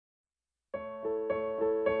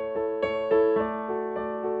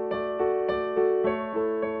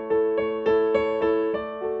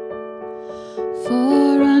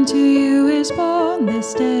unto you is born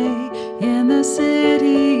this day in the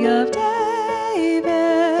city of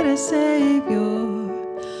David a Savior.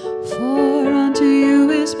 For unto you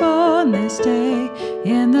is born this day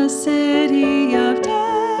in the city of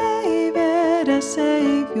David a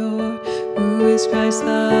Savior, who is Christ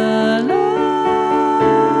the Lord.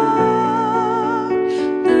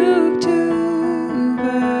 Luke 2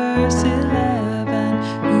 verse 11,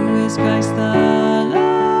 who is Christ the Lord.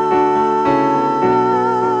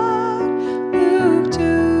 Luke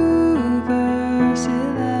 2 verse 11.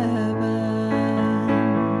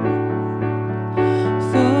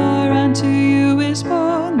 For unto you is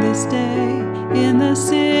born this day in the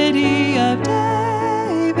city of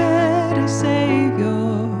David a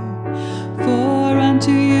Savior. For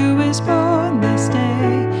unto you is born this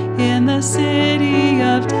day in the city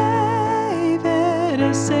of David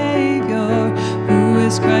a Savior, who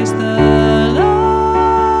is Christ the Lord.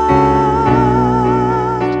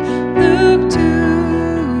 Luke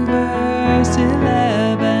 2 verse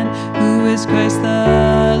 11, who is Christ the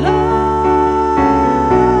Lord.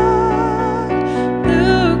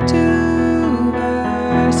 Luke 2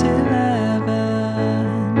 verse 11.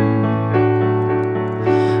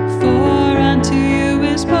 For unto you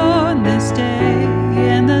is born this day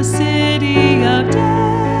in the city of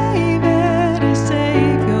David a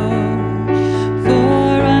Savior.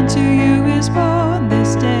 For unto you is born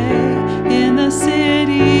this day in the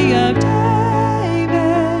city of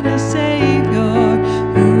David a Savior,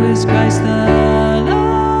 who is Christ the Lord.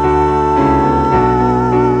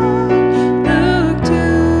 Luke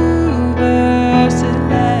 2 verse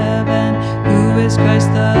 11, who is Christ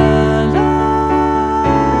the Lord.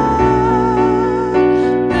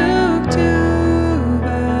 Luke 2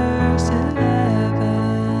 verse 11.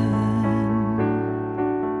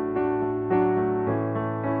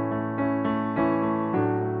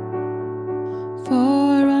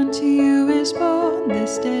 For unto you is born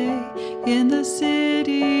this day in the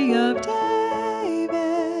city of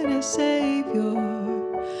David a Savior.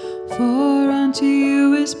 For unto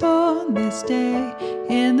you is born this day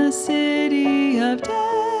in the city of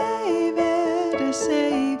David a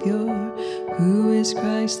Savior, who is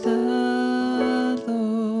Christ the